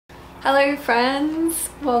Hello friends,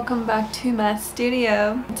 welcome back to my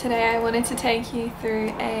studio. Today I wanted to take you through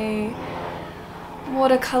a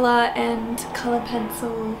watercolor and color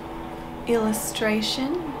pencil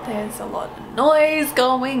illustration. There's a lot of noise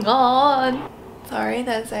going on. Sorry,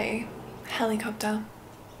 there's a helicopter.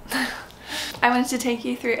 I wanted to take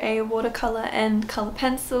you through a watercolor and color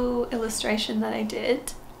pencil illustration that I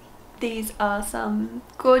did. These are some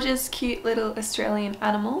gorgeous, cute little Australian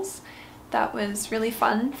animals. That was really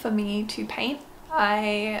fun for me to paint.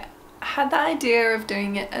 I had the idea of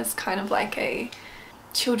doing it as kind of like a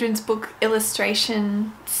children's book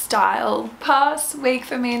illustration style. Past week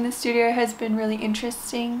for me in the studio has been really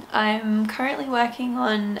interesting. I'm currently working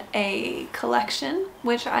on a collection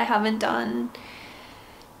which I haven't done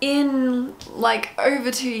in like over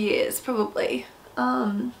 2 years probably,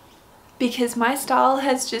 because my style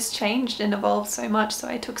has just changed and evolved so much, so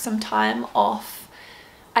I took some time off.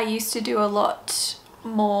 I used to do a lot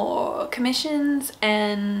more commissions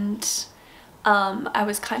and I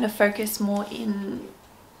was kind of focused more in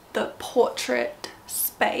the portrait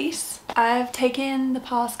space. I've taken the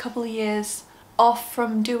past couple of years off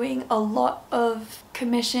from doing a lot of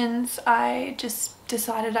commissions. I just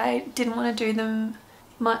decided I didn't want to do them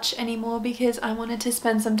much anymore because I wanted to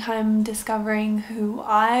spend some time discovering who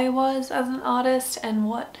I was as an artist and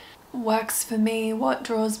what works for me, what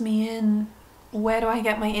draws me in, where do I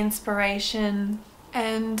get my inspiration,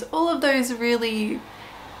 and all of those really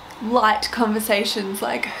light conversations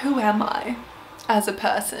like who am I as a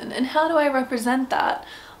person and how do I represent that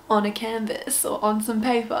on a canvas or on some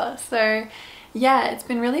paper. So yeah, it's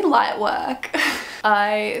been really light work.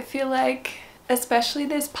 I feel like especially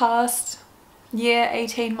this past year,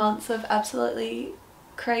 18 months of absolutely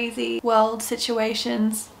crazy world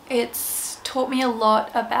situations, it's taught me a lot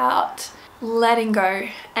about letting go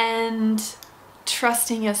and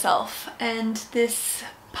trusting yourself, and this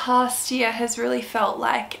past year has really felt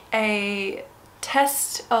like a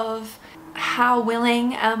test of how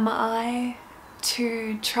willing am I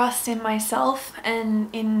to trust in myself and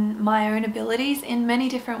in my own abilities in many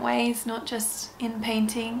different ways, not just in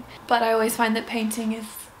painting. But I always find that painting is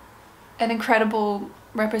an incredible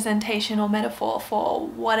representation or metaphor for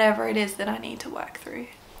whatever it is that I need to work through.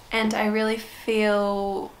 And I really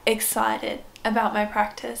feel excited about my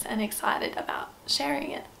practice and excited about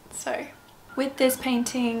sharing it. So with this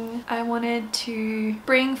painting I wanted to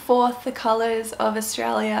bring forth the colours of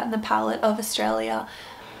Australia and the palette of Australia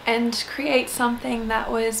and create something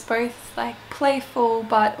that was both like playful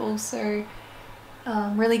but also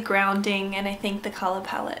really grounding, and I think the colour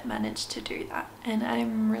palette managed to do that, and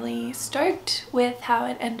I'm really stoked with how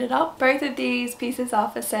it ended up. Both of these pieces are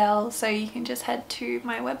for sale, so you can just head to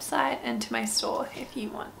my website and to my store if you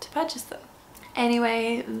want to purchase them.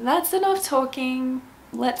 Anyway, that's enough talking.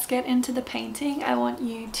 Let's get into the painting. I want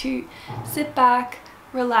you to sit back,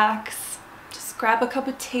 relax, just grab a cup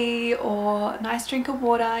of tea or a nice drink of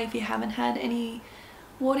water if you haven't had any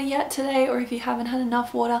water yet today, or if you haven't had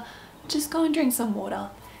enough water, just go and drink some water.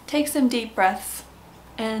 Take some deep breaths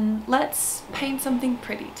and let's paint something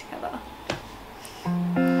pretty together.